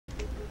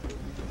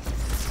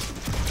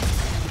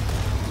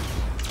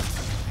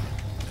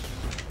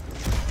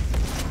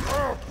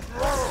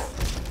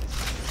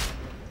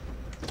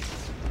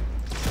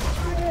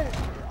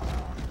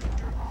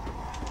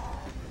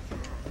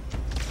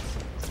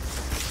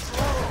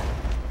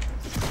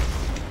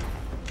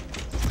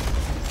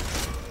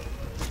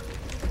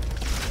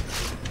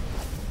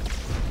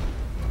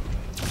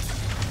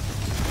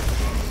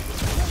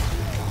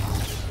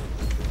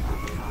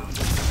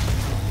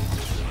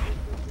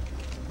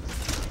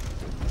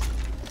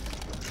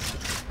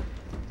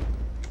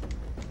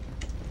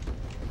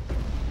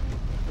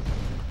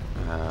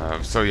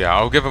So yeah,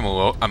 I'll give him a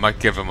look. I might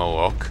give him a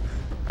look,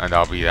 and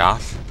that'll be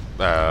that.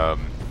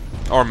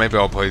 Or maybe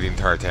I'll play the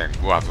entire thing.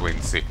 We'll have to wait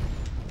and see.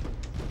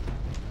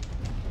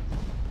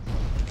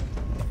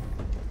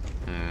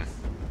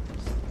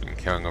 Been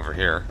killing over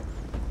here.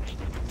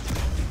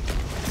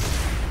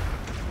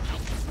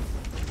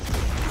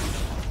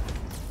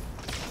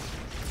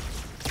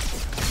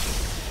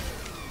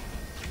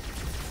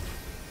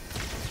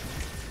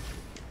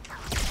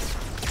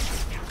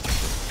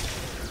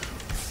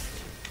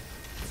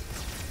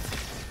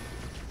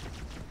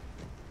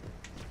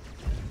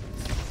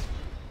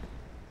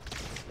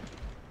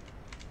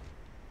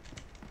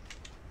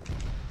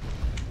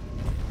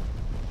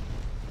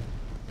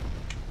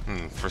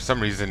 For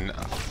some reason,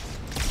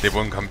 they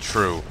wouldn't come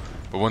true.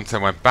 But once I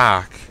went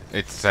back,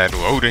 it said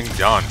loading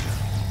done.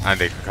 And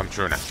they could come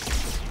true now.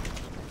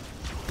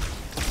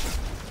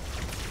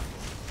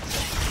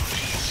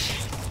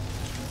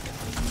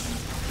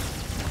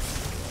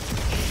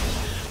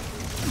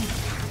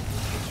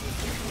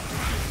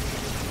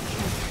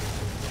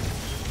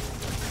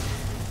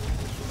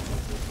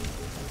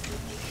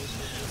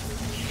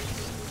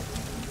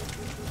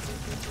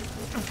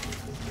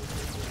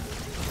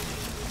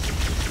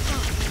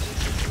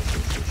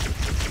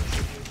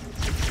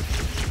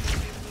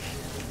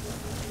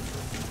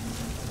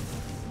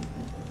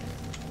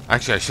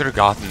 Actually, I should have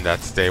gotten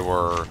that they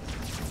were...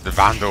 The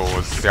Vandal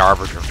was the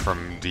Arbiter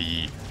from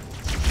the...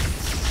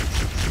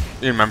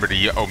 You remember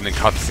the opening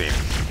cutscene?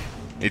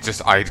 It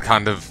just, I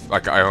kind of...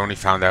 Like, I only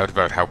found out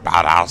about how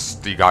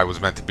badass the guy was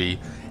meant to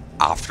be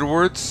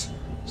afterwards.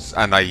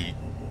 And I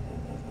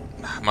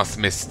must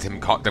have missed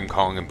them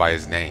calling him by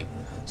his name.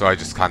 So I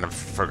just kind of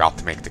forgot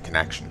to make the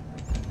connection.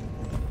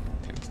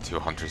 I think the 2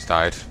 hunters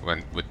died,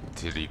 went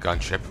to the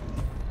gunship.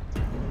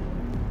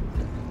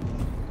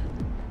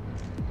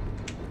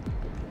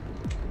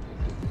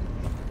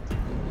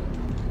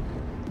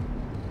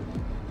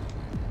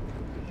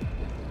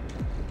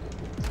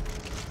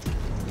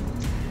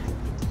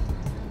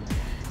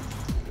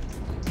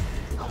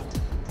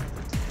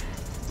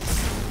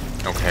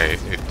 Okay,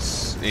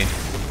 it's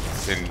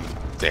in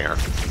there.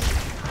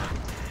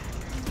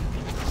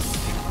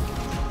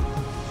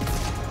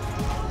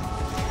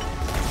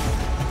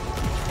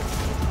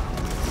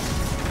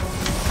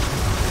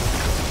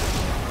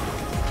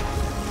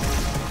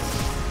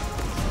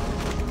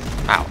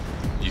 Ow,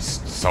 you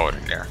saw it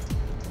in there.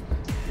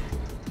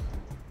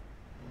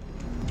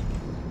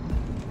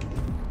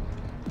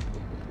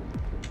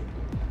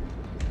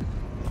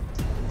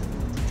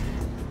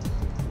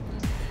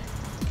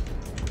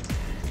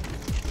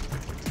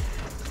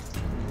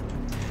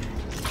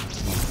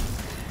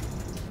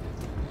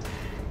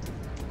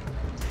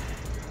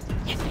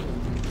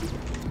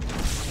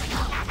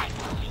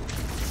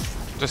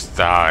 Just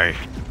die.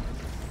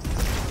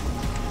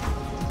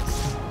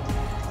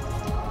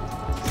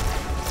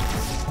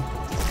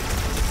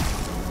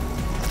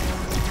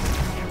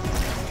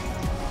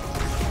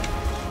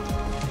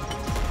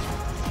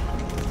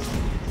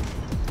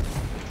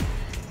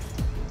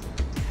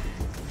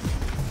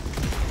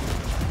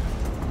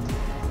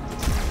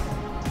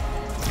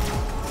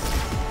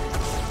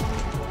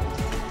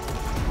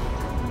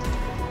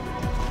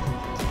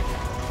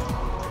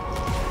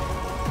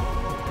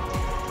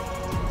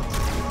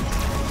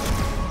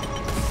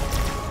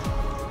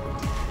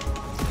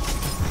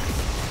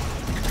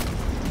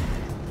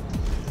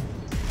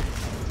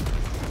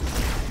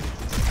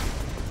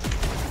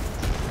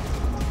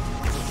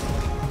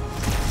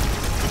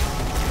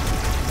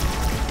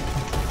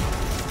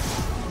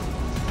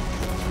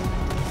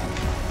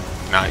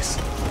 Nice.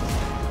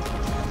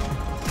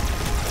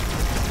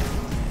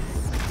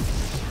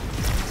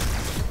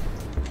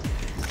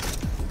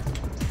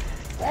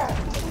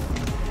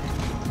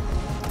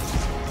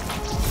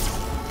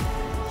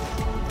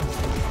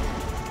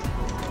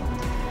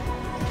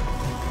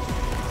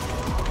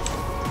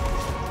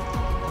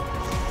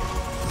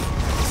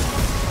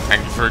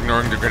 Thank you for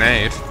ignoring the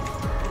grenade.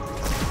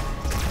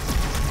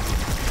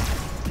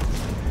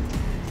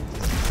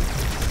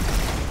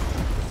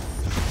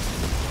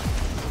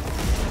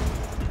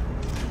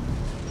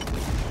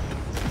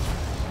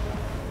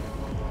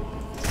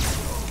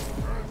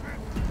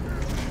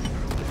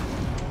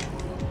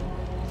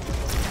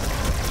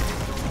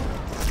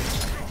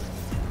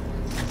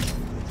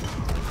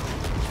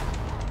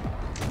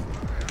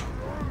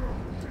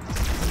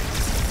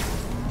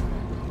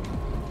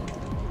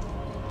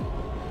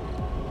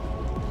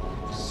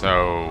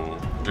 So,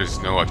 there's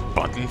no, like,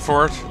 button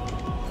for it?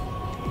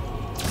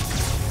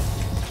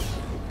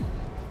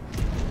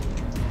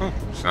 Oh,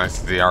 it's nice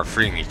that they are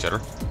freeing each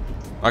other.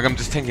 Like, I'm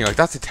just thinking, like,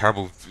 that's a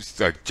terrible,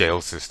 like, jail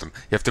system.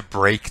 You have to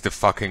break the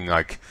fucking,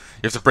 like...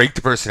 You have to break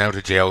the person out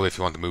of jail if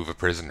you want to move a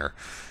prisoner.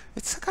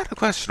 It's kind of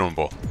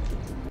questionable.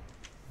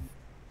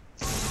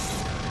 I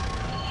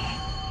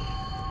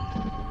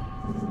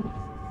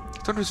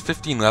thought there was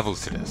 15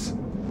 levels to this.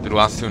 Did the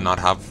last two not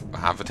have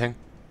a thing?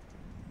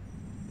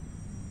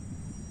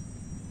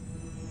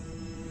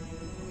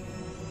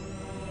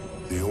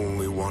 The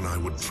only one I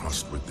would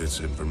trust with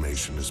this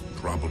information is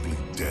probably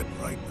dead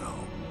right now.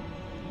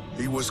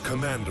 He was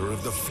commander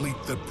of the fleet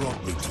that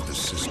brought me to the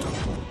system.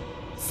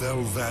 Thel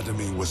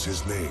Vadami was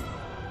his name.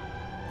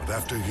 But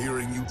after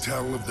hearing you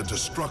tell of the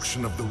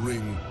destruction of the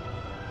ring,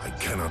 I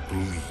cannot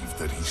believe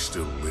that he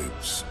still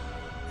lives.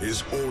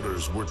 His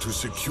orders were to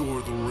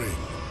secure the ring,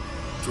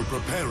 to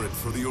prepare it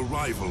for the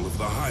arrival of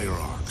the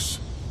Hierarchs.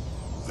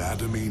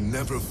 Vadami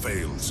never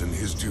fails in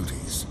his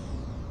duties.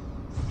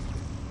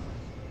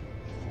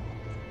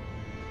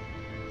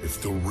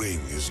 If the ring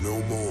is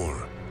no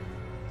more,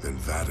 then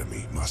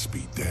Vadami must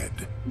be dead.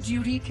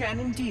 Duty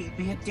can indeed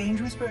be a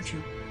dangerous virtue.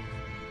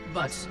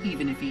 But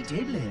even if he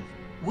did live,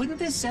 wouldn't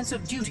this sense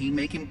of duty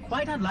make him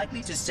quite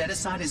unlikely to set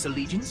aside his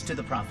allegiance to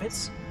the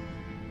Prophets?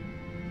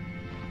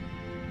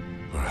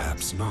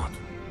 Perhaps not.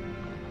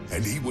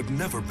 And he would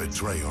never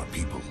betray our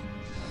people.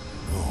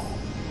 No,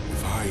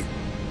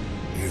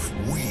 if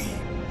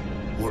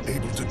we were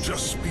able to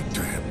just speak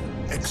to him,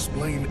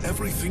 explain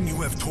everything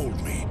you have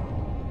told me.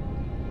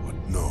 But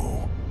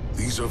no,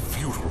 these are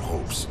futile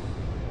hopes.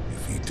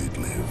 If he did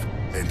live,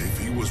 and if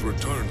he was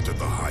returned to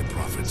the High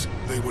Prophets,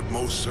 they would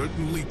most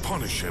certainly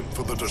punish him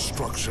for the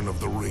destruction of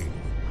the ring.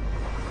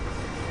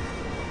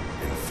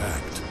 In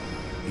fact,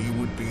 he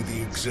would be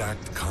the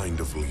exact kind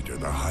of leader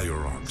the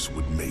Hierarchs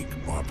would make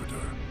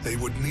arbiter. They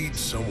would need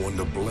someone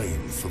to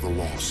blame for the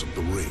loss of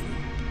the ring.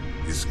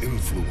 His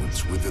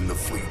influence within the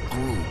fleet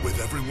grew with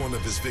every one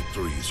of his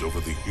victories over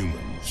the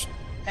humans.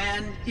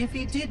 And if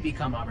he did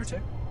become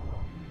arbiter?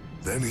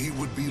 Then he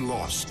would be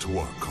lost to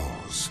our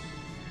cause.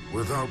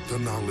 Without the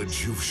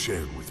knowledge you've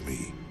shared with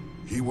me,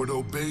 he would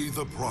obey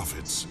the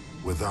Prophets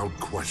without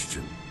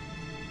question.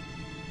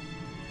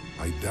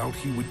 I doubt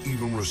he would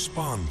even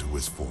respond to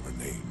his former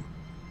name.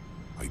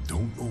 I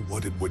don't know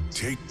what it would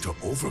take to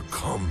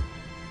overcome,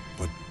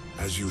 but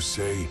as you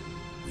say,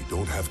 we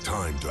don't have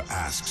time to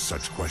ask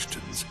such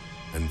questions,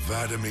 and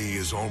Vadami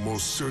is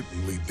almost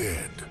certainly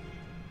dead.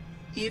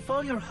 If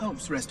all your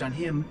hopes rest on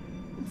him,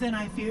 then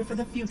I fear for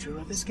the future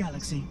of this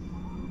galaxy.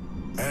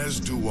 As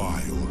do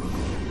I,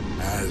 Oracle.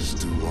 As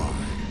do I.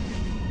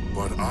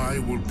 But I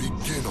will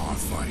begin our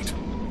fight.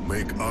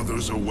 Make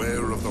others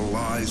aware of the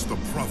lies the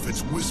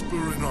Prophets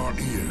whisper in our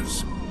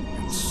ears.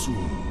 And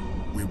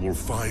soon, we will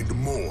find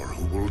more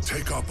who will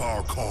take up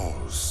our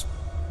cause.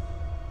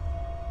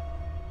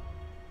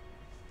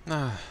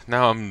 Now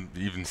I'm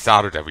even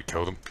sadder that we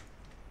killed him.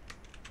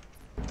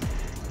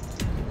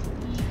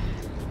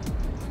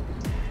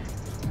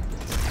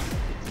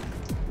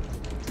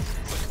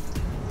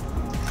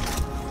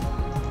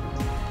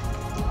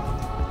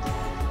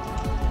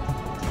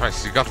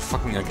 Christ, you got a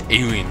fucking like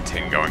alien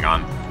thing going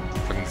on.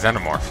 Fucking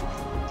xenomorph.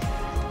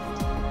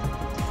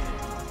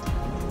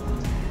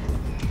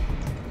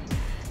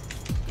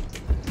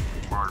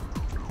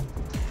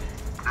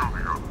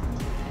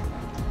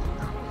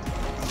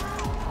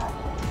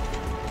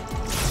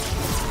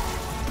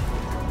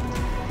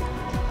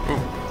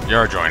 Ooh,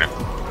 you're joining.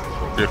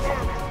 Beautiful.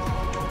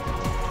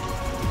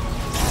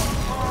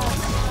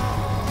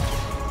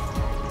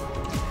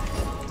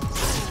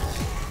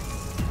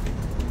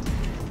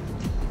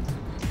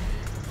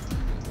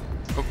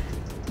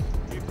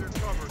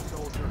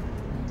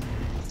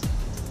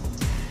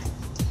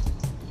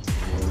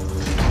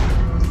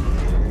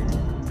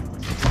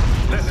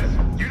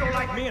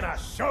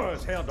 Sure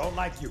as hell don't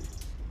like you.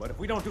 But if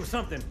we don't do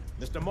something,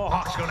 Mr.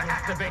 Mohawk's gonna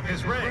activate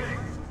this ring.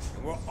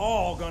 And we're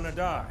all gonna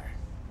die.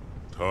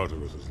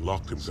 Tartarus has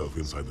locked himself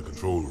inside the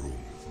control room.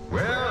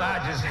 Well,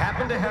 I just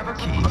happen to have a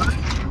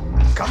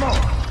key. Come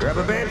on, grab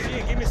a banshee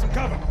and give me some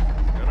cover.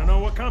 Gonna know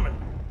what's coming.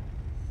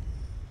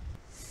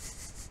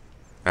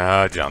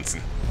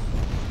 Johnson.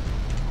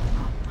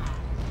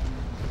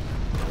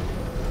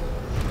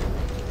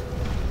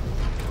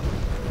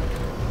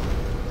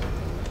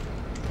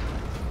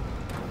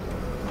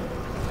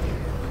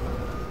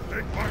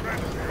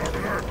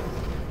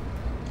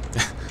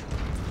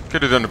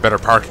 Could have done a better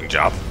parking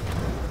job.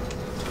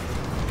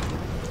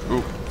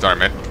 Ooh, sorry,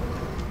 man.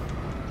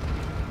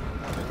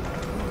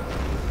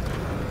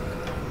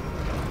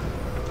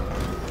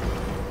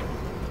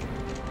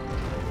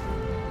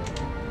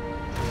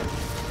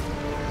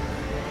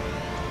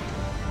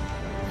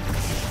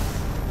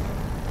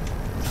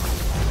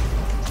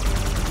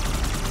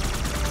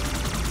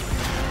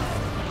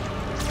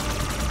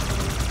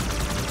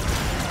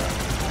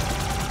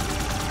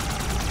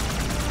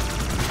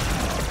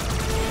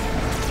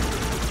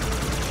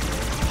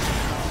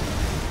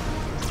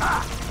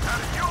 How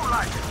do you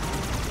like it?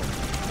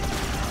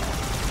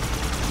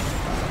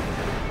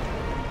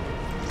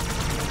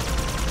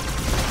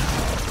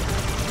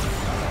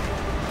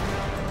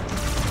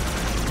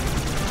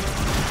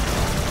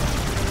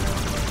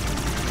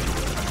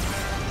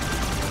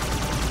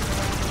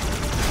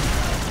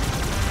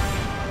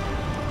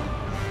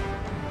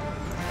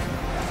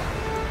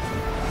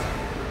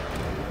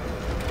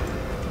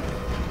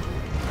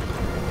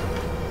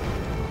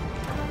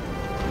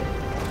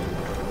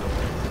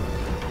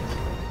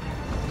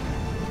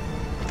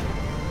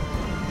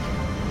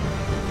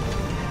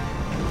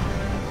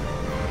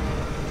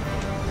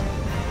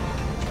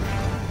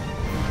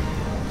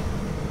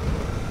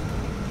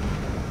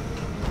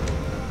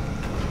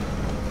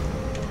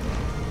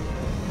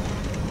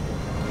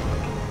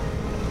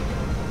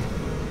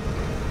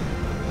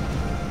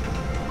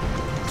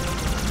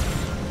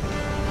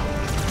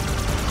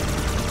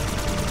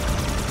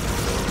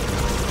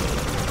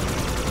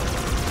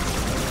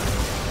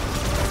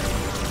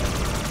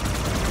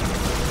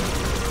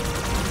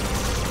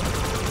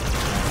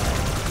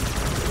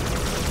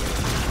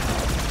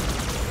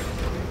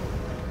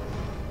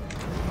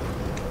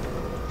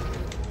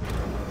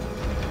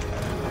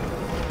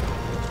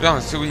 be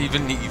honest, do we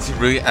even need to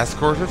really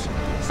escort it?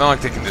 It's not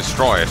like they can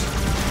destroy it.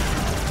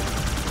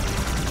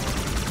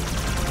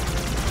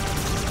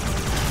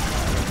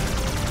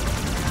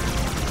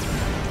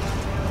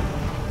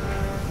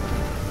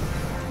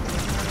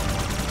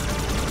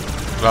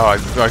 Well,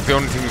 like the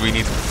only thing we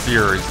need to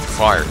fear is the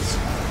fires.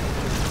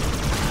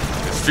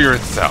 It's fear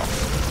itself.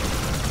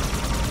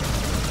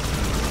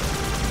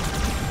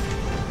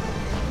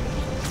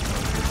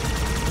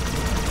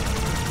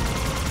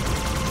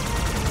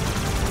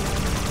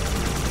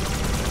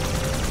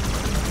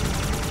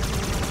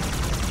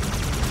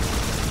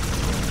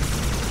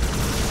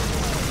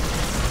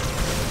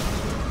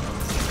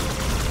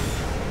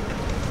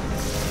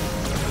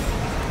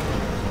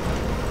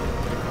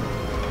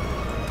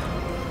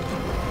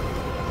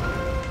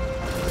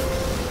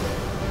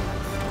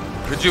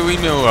 Could you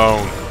leave me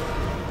alone?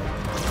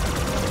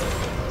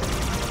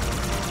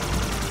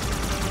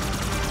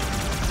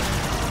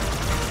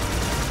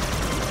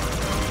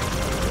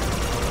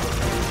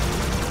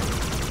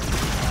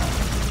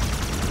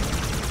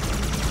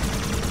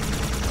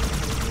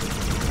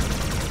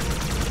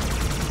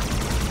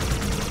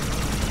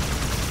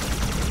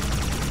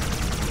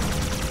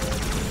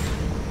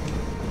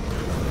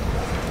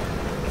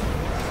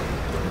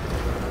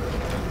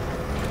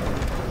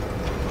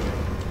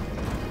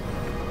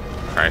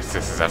 Christ,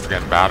 this is after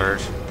getting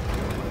battered.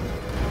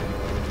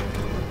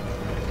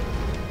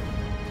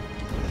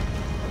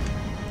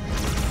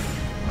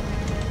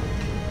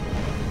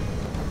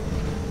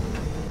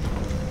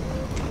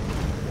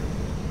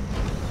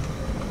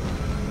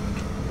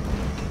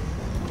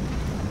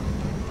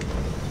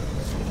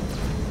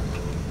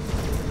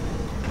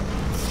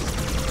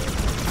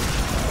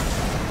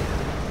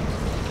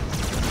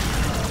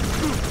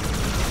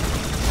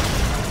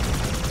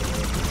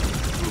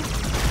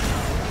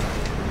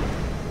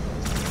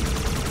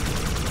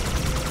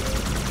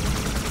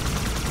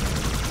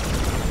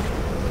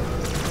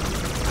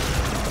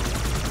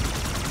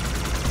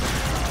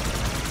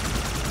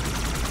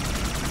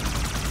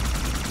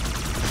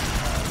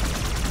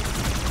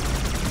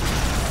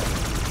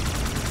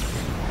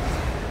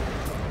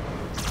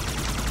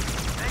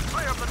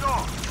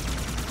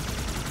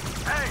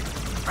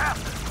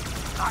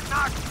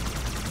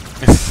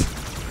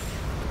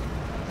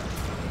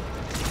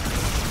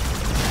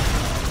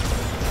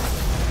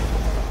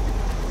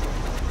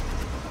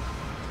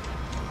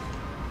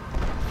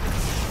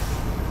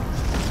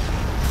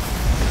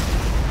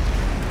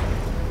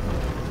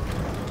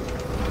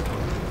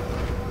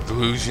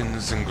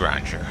 Illusions and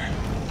grandeur.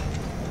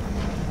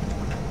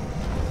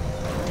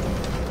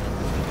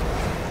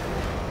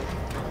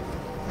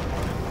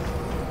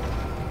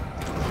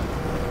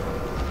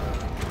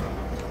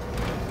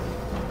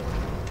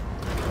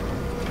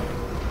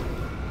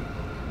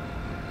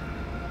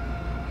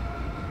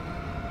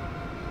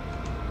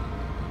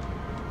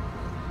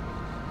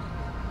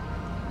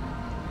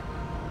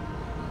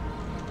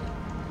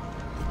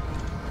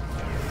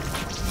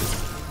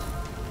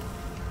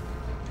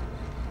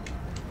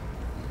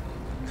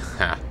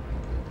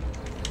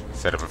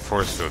 Set up a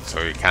force field so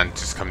you can't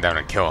just come down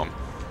and kill him.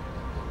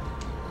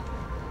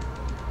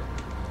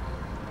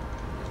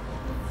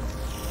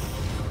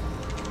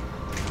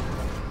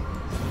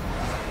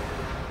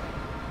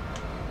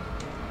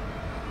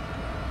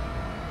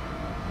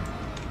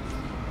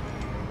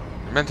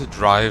 You're meant to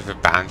drive a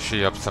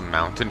Banshee up some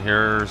mountain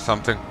here or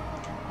something.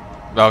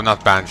 No,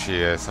 not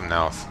Banshee, something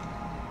else.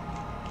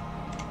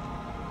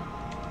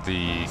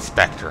 The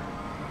Spectre.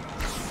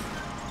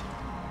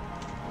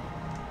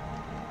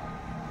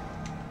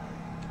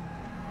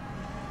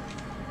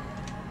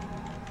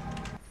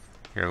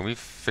 Here, let me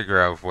figure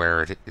out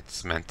where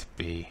it's meant to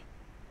be.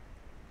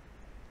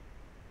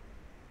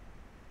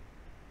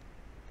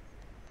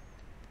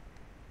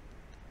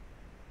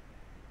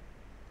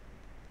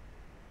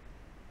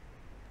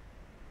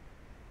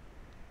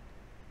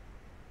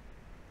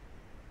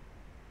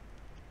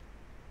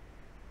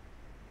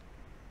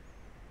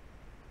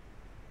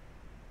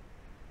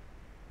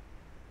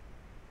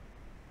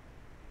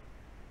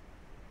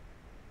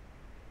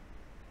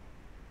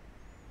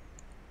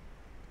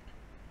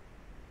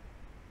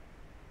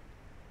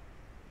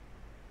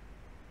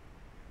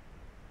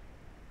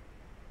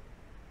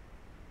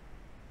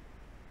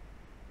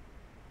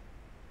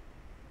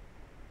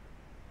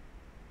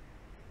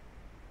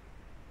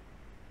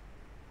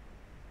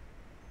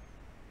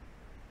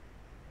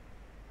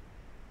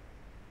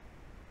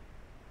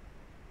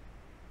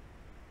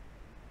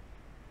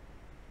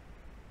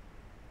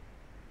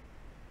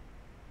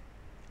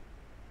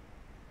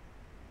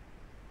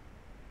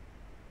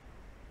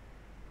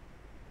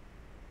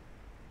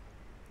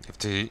 You have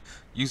to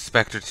use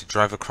Spectre to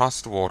drive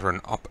across the water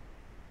and up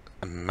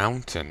a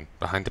mountain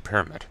behind the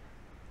pyramid.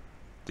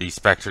 The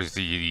Spectre is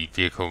the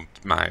vehicle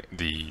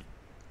the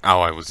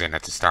ally was in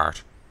at the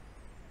start.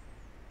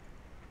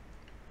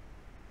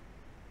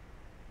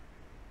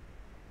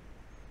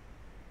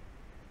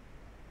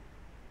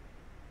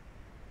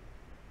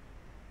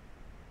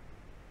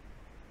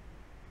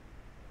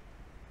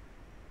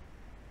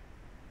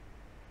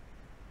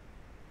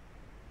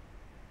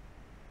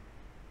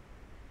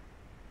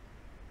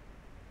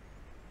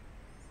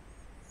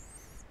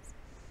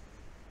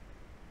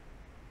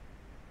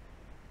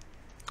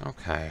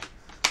 Okay.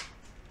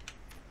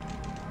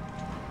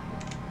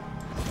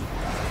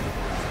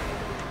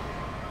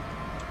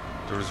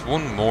 There was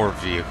one more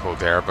vehicle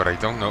there, but I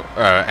don't know.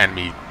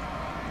 Enemy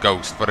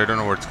ghost, but I don't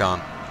know where it's gone.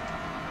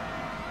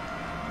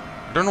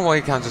 I don't know why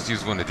you can't just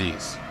use one of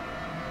these.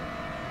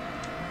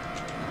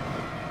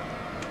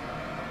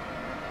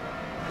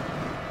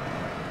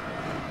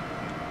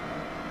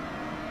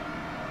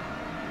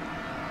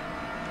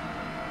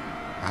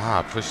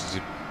 Ah, pushes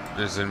you.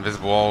 There's an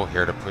invisible wall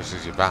here that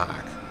pushes you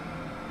back.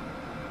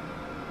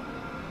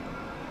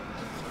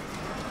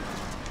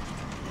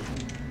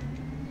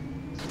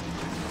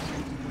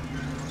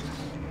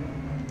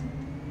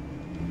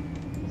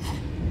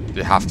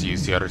 You have to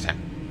use the other thing.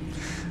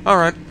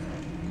 Alright,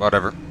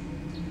 whatever.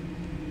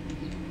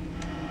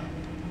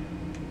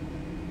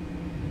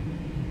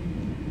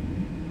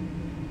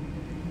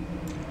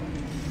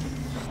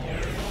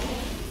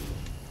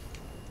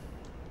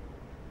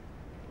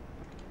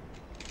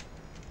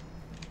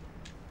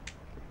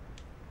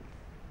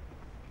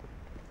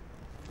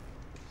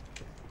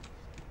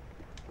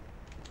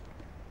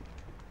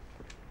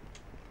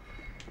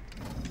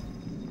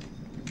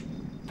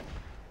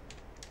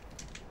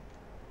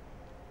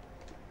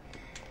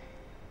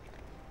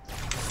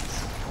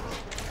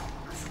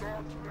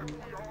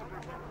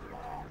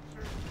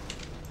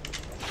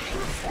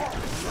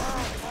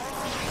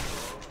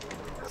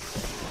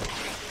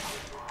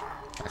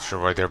 Not sure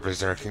why they're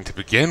berserking to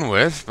begin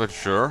with, but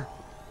sure.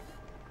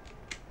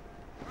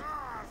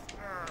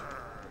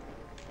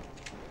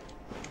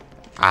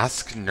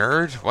 Ask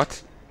nerd?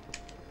 What?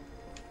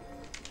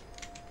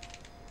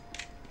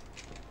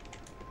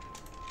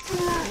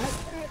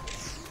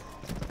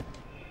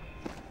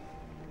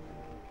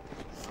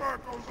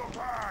 Circles the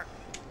pack!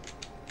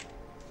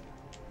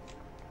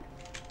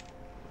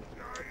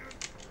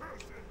 Giant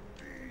cursed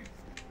beast!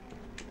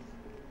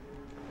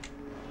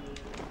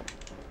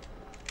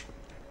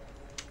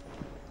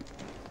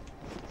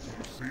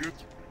 You see it?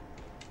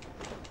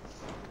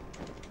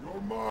 Your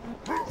mom.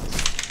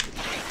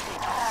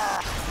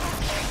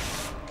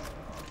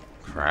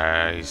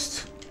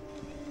 Christ.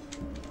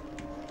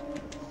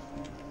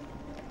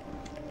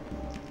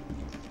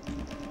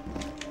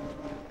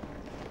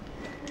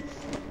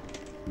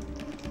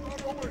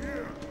 Not over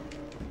here!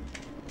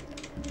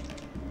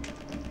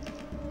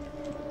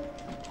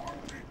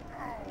 Hunt it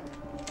down!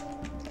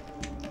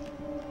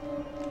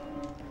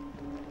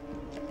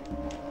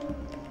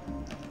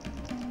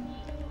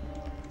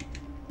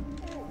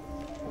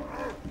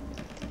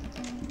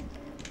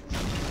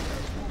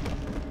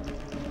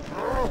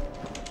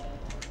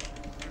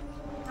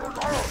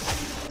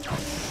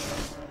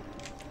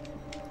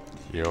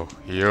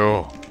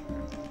 Yo.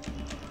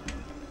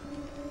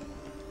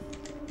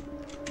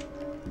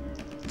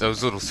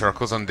 Those little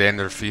circles on the end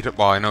of their feet,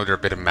 well, I know they're a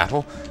bit of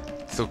metal,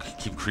 still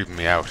keep creeping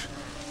me out.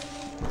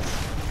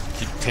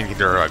 Keep thinking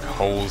they're like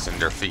holes in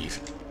their feet.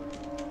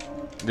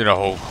 You know,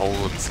 whole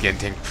hole and skin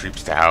thing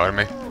creeps the hell out of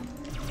me.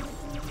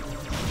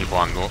 Keep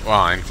on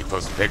keep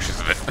posting pictures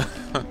of it.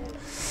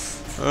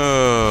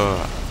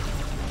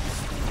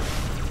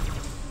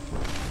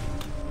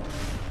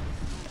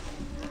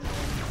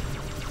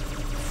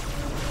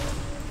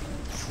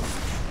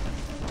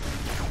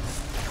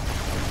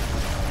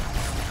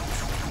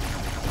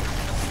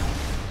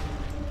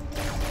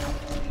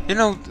 You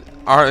know,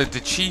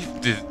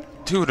 the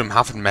two of them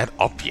haven't met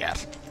up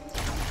yet.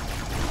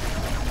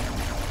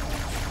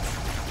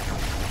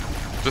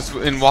 Just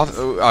in what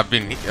I've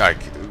been, like,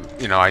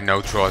 you know, I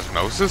know through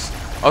osmosis,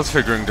 I was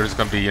figuring there's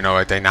going to be, you know,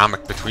 a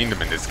dynamic between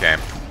them in this game.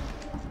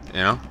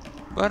 You know?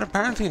 But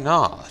apparently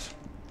not.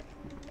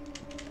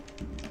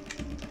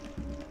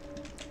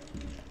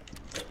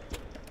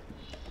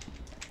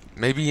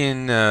 Maybe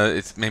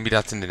maybe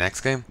that's in the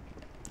next game.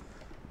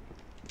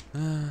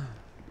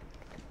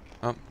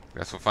 Oh,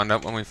 guess we'll find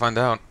out when we find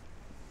out.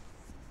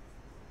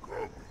 Come,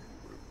 it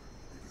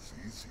is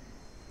easy.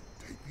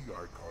 Take the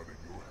icon in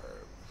your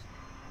hands.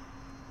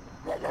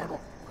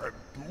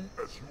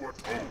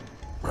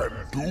 And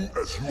do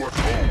as you are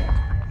told.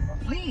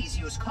 Please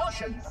use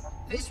caution.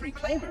 This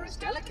reclaimer is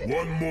delicate.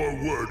 One more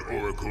word,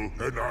 Oracle,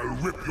 and I'll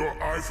rip your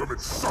eye from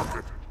its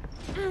socket.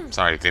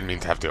 Sorry, didn't mean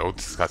to have the old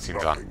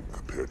cutscenes on. Nothing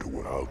compared to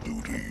what I'll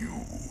do to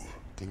you.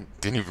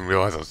 Didn't even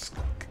realize I was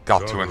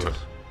got too into it.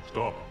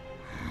 Stop.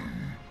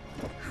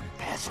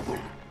 Impossible.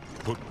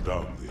 Put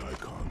down the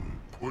icon.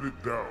 Put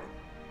it down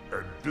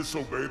and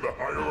disobey the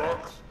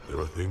hierarchs? There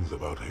are things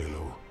about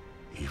Halo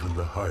even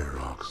the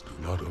hierarchs do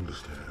not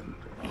understand.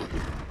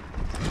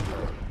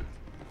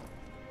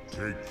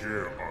 Take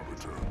care,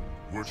 Arbiter.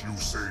 What you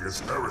say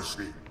is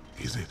heresy.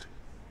 Is it?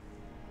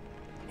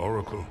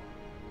 Oracle,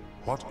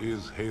 what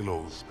is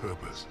Halo's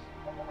purpose?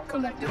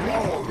 Collectively,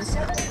 the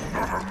seven.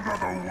 Not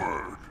another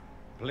word.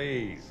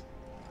 Please.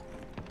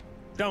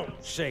 Don't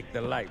shake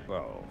the light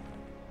bulb.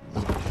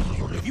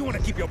 If you want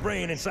to keep your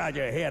brain inside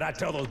your head, I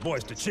tell those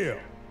boys to chill.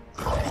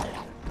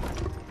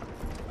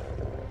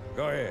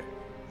 Go ahead.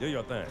 Do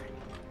your thing.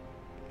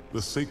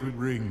 The sacred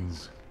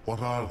rings,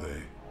 what are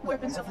they?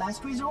 Weapons of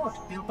last resort,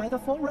 built by the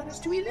Forerunners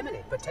to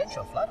eliminate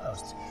potential flood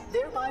hosts,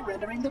 thereby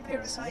rendering the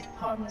parasite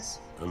harmless.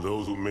 And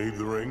those who made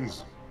the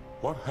rings?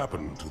 What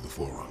happened to the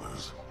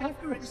Forerunners?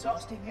 After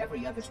exhausting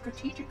every other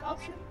strategic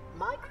option,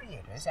 my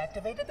creators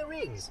activated the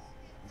rings.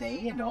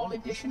 They and all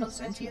additional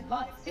sentient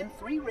life in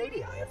 3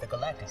 radii of the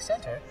galactic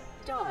center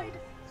died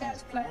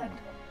as planned.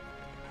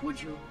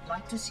 Would you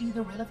like to see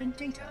the relevant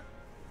data?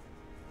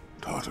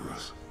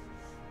 Tartarus,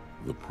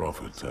 the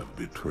prophets have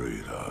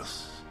betrayed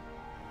us.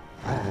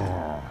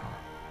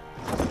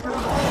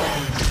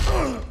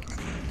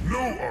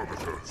 No,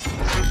 Arbiter!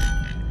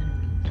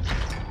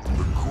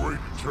 The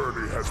great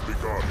journey has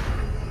begun,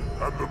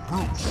 and the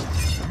brutes,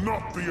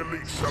 not the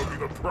elite, shall be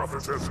the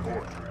prophet's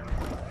escort.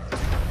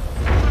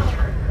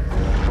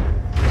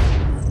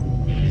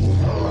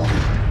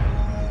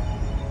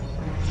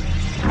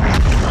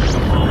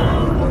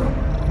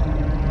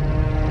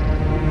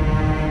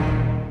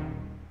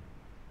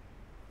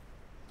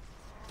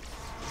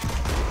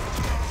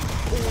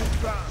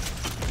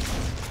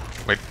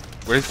 Wait,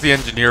 where's the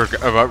engineer?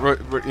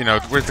 You know,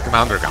 where's the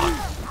commander gone?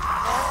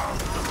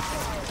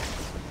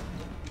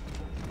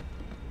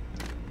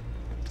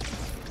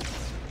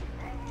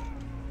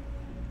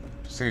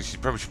 Just thinking she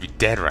probably should be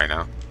dead right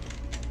now.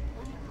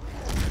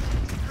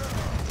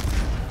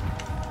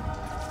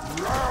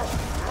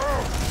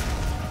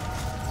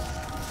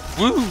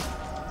 Woo!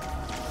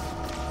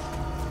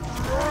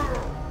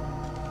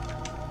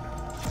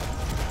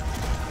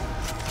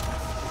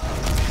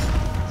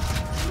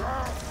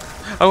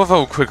 I love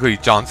how quickly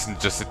Johnson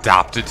just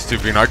adapted to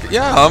being like,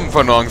 yeah, I'm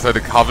fun alongside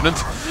the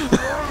Covenant.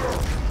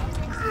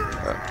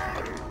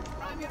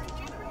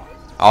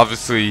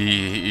 Obviously,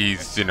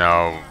 he's, you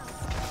know,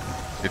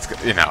 it's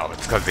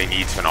because they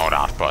need to know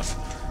that, but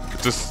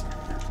just,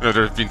 you know,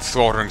 they've been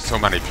slaughtering so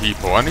many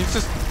people, and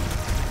he's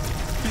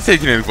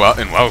taking it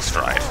in well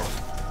stride.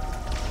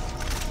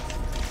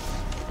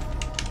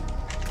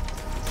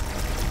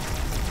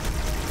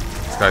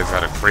 This guy's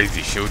got a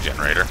crazy shield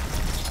generator.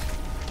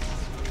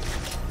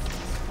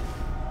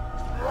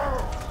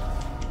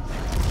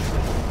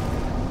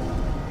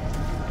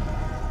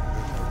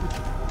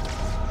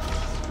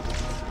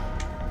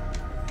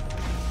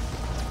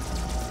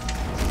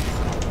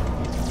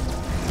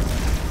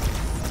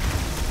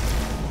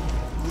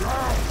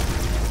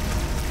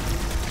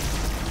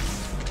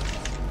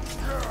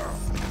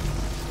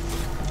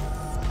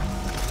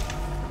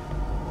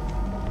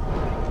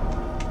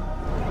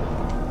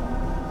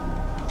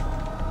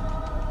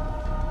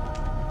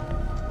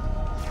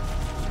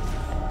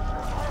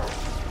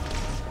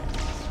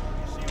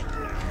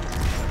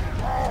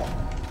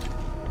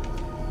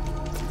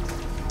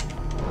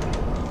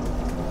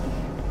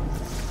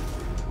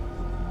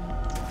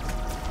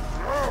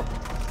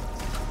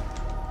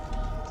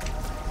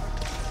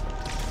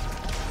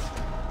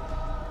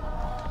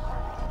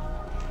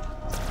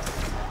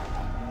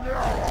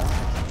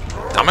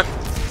 Damn it.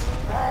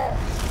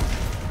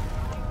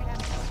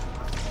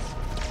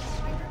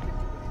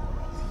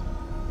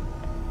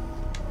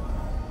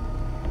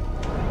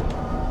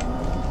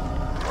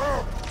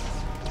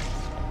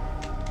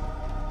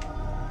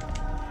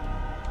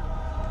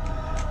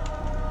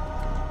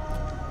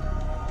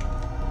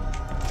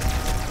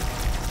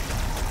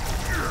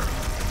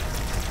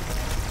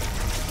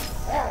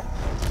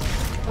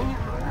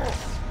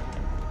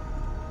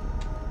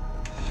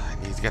 I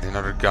need to get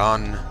another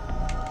gun.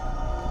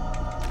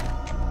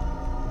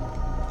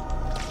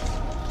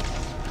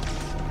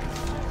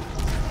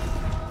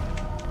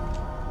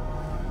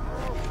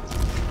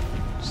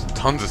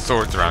 Tons of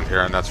swords around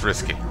here, and that's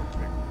risky.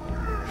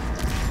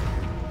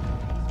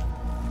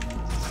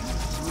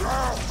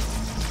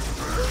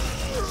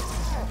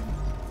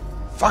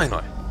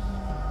 Finally!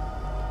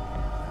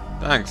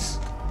 Thanks.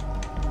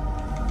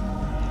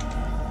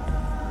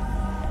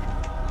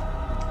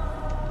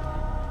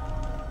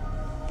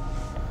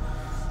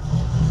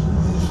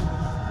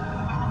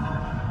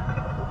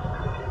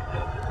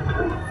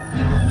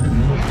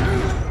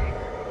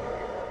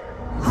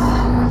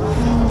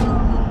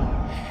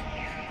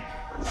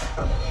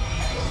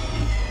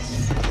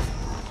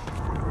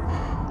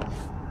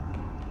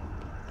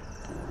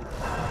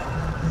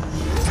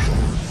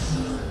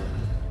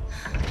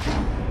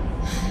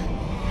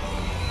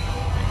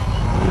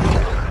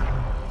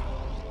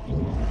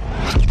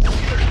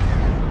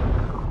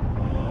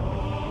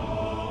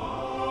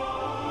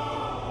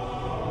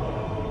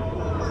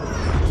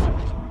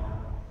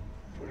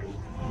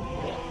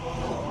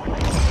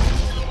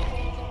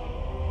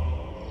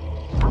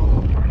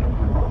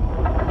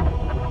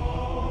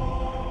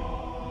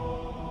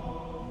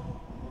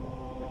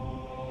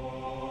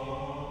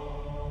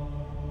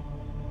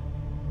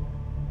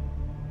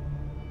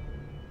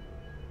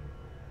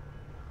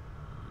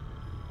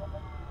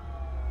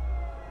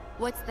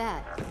 What's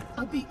that?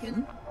 A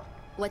beacon.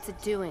 What's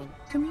it doing?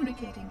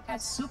 Communicating at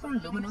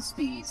superluminal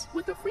speeds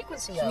with the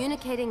frequency of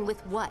Communicating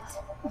with what?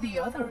 the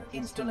other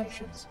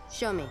installations.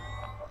 Show me.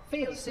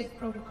 Fail-safe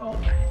protocol.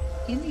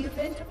 In the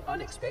event of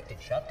unexpected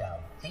shutdown,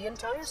 the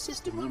entire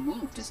system will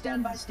move to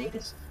standby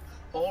status.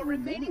 All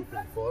remaining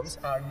platforms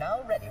are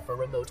now ready for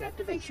remote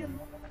activation.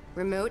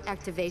 Remote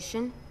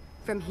activation?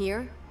 From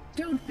here?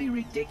 Don't be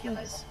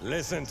ridiculous.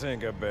 Listen,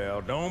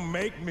 Tinkerbell, don't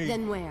make me...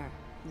 Then where?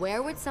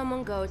 Where would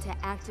someone go to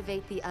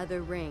activate the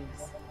other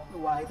rings?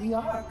 Why the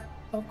Ark?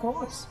 Of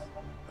course.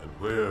 And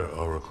where,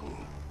 Oracle,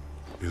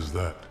 is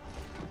that?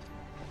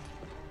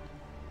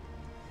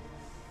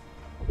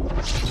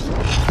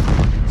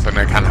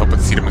 Suddenly I can't help but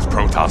see them as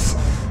Protoss.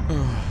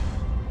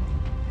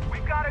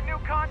 We've got a new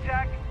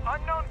contact.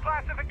 Unknown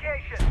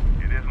classification.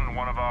 It isn't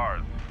one of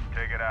ours.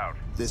 Take it out.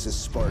 This is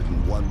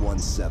Spartan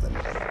 117.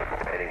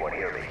 Anyone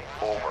hear me?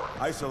 Over.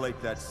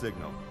 Isolate that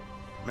signal.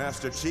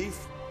 Master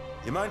Chief,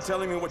 you mind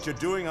telling me what you're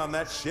doing on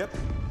that ship?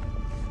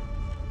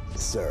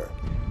 Sir,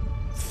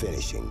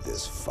 finishing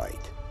this fight.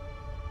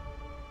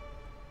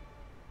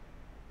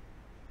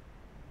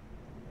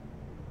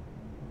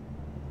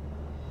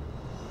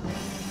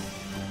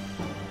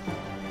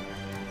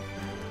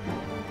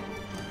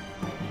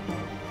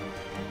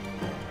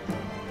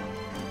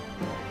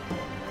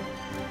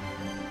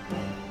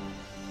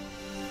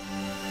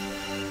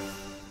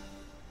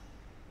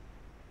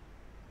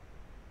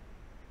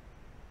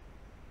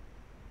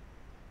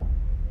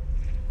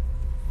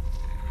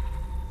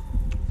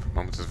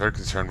 I was very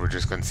concerned we're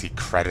just going to see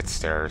credits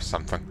there or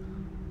something.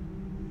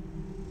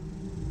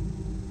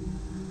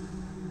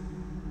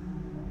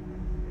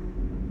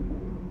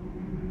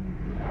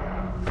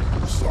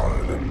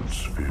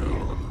 Silence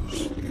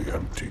fills the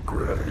empty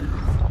grave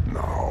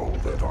now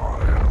that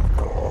I have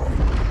gone.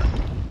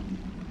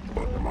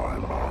 But my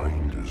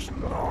mind is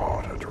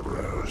not at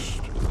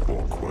rest,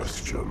 for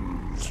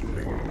questions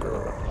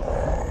linger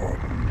on.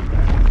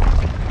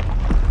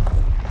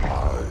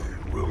 I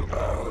will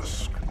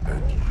ask,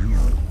 and you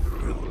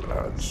will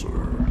answer.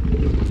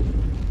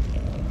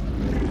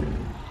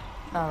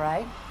 All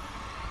right.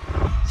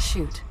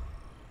 Shoot.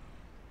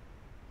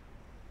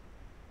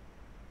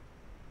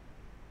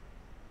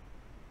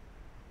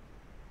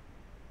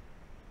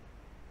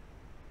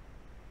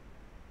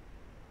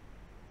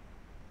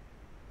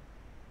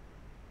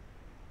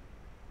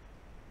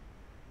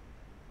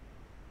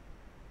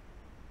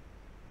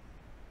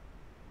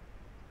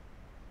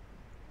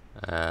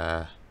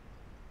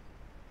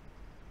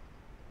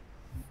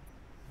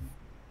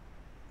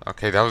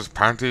 Okay, that was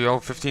apparently all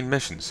 15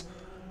 missions.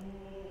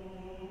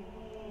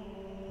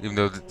 Even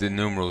though the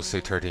numerals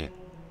say 13.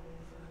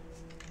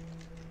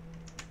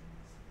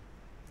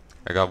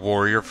 I got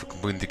Warrior for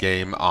completing the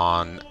game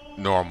on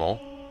normal.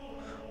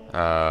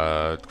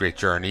 Great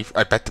Journey.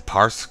 I bet the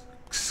parse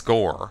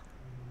score.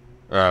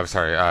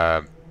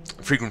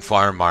 Frequent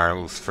flyer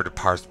miles for the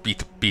parse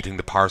beating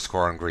the parse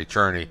score on Great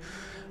Journey.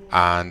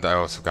 And I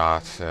also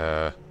got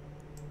the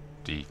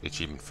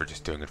achievement for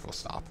just doing it full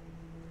stop.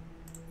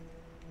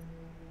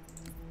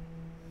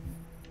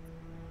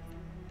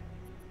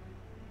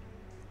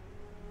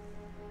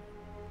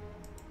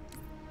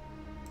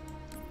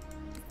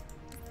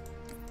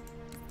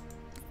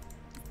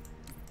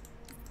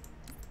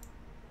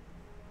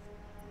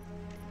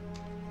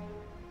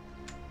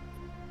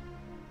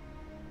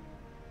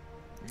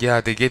 Yeah,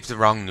 they gave the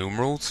wrong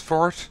numerals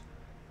for it.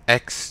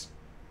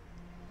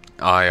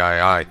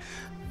 I,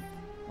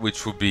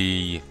 which would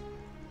be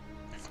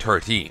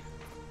 13.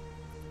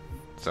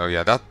 So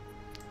yeah, that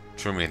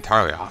threw me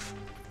entirely off.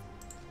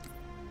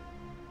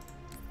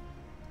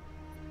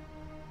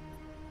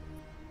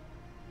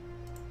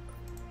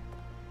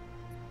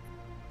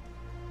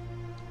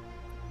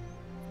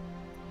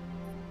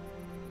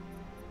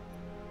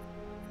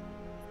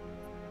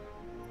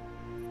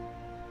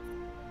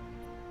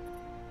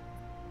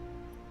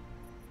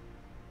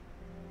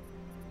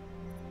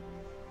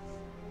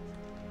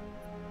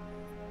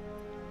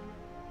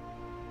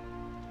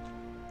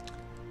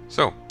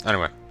 So,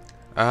 anyway,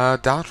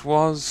 that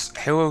was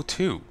Halo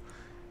 2.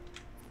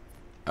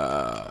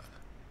 I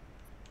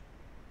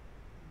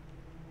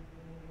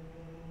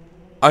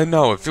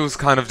know, it feels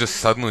kind of just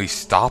suddenly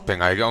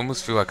stopping. I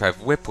almost feel like I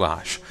have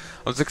whiplash.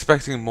 I was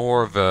expecting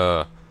more of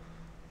a...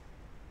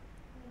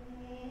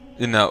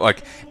 You know,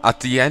 like,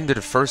 at the end of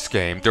the first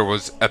game, there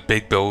was a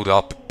big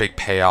build-up, big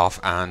payoff,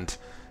 and,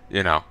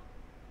 you know...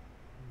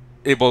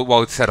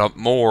 While it set up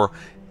more,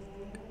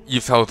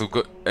 you felt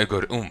a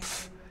good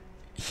oomph.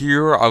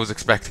 Here, I was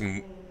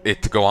expecting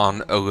it to go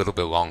on a little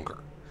bit longer.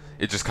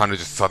 It just kind of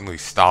just suddenly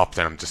stopped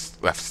and I'm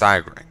just left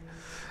staggering.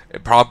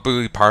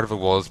 Probably part of it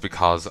was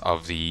because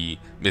of the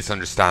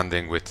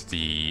misunderstanding with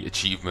the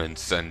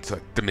achievements and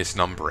the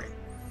misnumbering.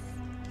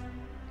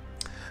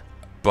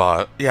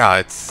 But yeah,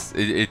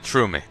 it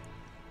threw me.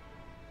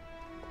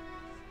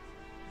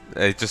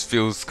 It just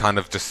feels kind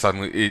of just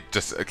suddenly, it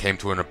just came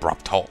to an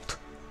abrupt halt.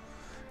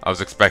 I was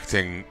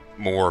expecting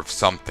more of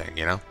something,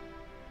 you know?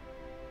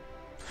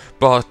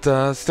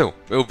 But still,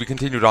 it will be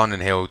continued on in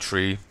Halo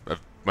 3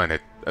 when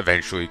it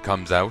eventually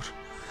comes out.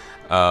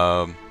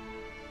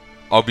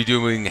 I'll be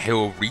doing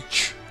Halo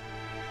Reach,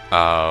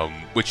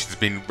 which has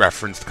been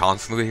referenced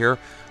constantly here,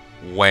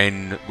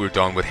 when we're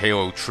done with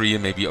Halo 3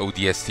 and maybe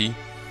ODST.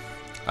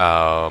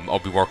 I'll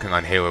be working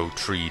on Halo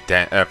 3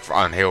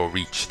 on Halo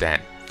Reach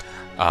then.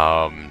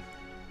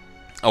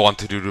 I want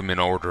to do them in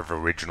order of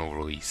original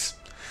release.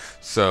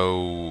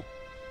 So,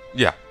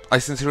 yeah, I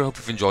sincerely hope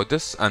you've enjoyed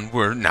this, and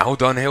we're now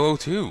done Halo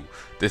 2.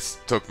 This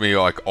took me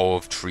like all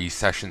of 3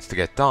 sessions to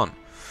get done.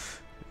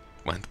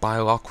 Went by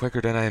a lot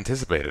quicker than I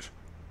anticipated.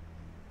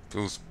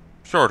 Feels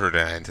shorter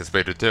than I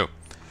anticipated too.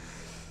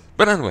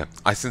 But anyway,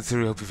 I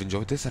sincerely hope you've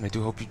enjoyed this, and I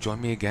do hope you join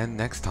me again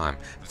next time.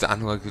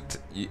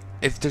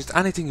 If there's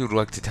anything you'd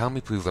like to tell me,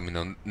 please let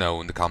me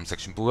know in the comment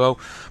section below.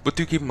 But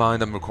do keep in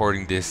mind I'm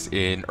recording this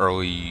in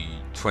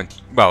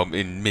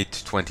in mid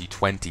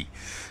 2020.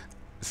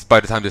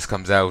 By the time this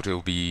comes out,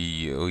 it'll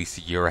be at least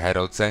a year ahead,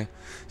 I'd say.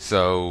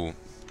 So,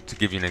 to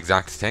give you an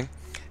exact thing,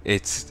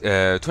 it's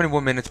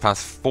 21 minutes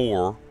past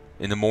 4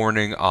 in the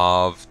morning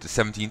of the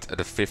 17th of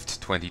the 5th,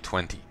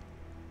 2020.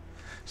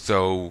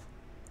 So,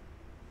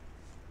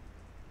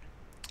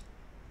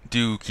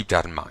 do keep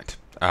that in mind.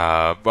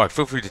 But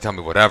feel free to tell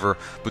me whatever,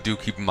 but do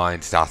keep in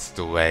mind that's the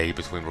delay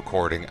between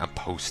recording and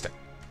posting.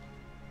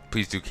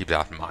 Please do keep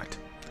that in mind.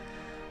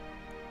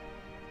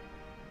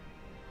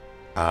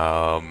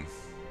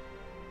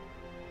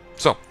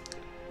 So,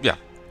 yeah.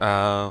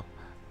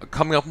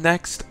 Coming up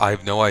next, I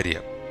have no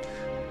idea.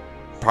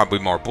 Probably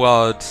more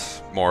Blood,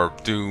 more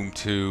Doom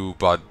 2,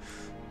 but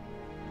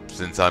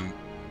since I'm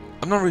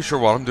not really sure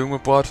what I'm doing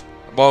with Blood.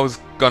 Well, I was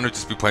gonna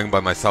just be playing by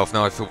myself.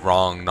 Now I feel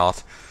wrong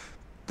not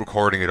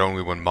recording it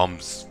only when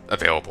Mum's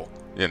available,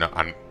 you know,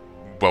 and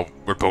well,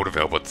 we're both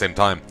available at the same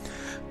time.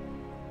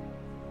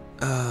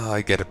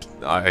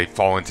 I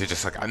fall into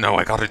just like, no,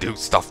 I gotta do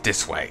stuff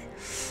this way.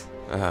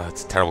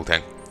 It's a terrible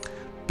thing.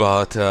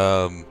 But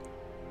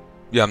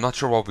yeah, I'm not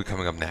sure what will be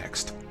coming up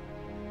next.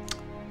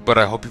 But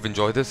I hope you've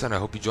enjoyed this, and I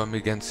hope you join me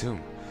again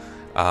soon.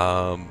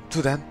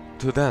 Till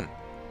then.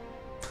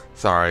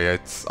 Sorry,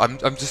 I'm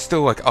just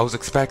still like, I was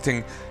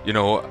expecting, you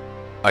know,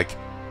 like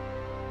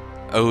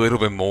a little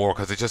bit more,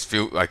 because it just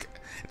feels like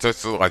it's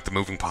just like the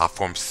moving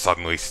platform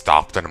suddenly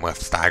stopped and I'm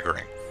left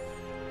staggering.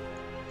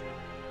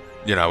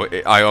 You know,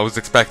 I was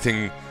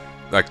expecting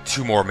like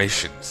 2 more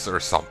missions or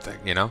something,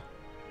 you know?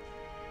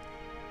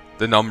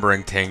 The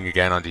numbering thing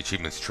again on the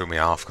achievements threw me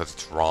off because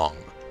it's wrong.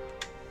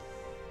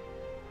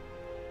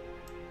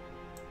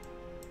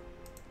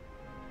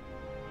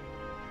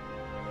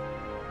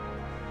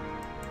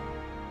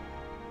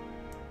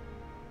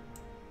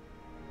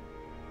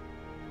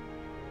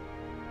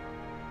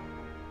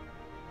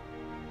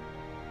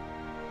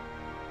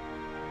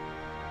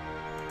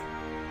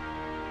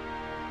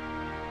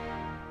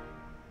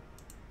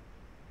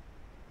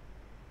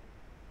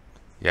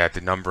 Yeah,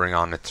 the numbering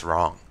on it's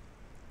wrong.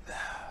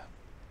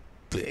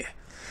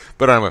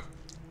 But anyway,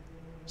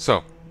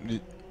 so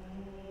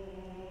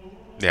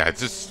yeah,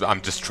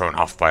 I'm just thrown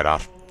off by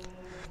that.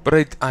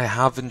 But I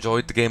have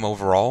enjoyed the game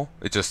overall.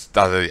 It just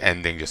that the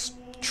ending just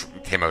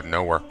came out of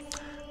nowhere,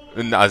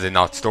 as in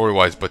not story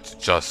wise, but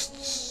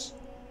just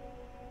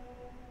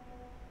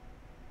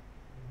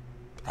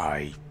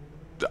I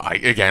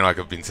again, like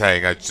I've been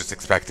saying, I just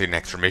expected an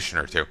extra mission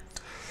or 2.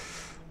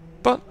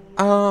 But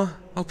I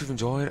hope you've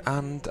enjoyed,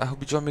 and I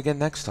hope you join me again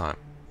next time.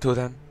 Till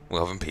then,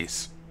 love and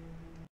peace.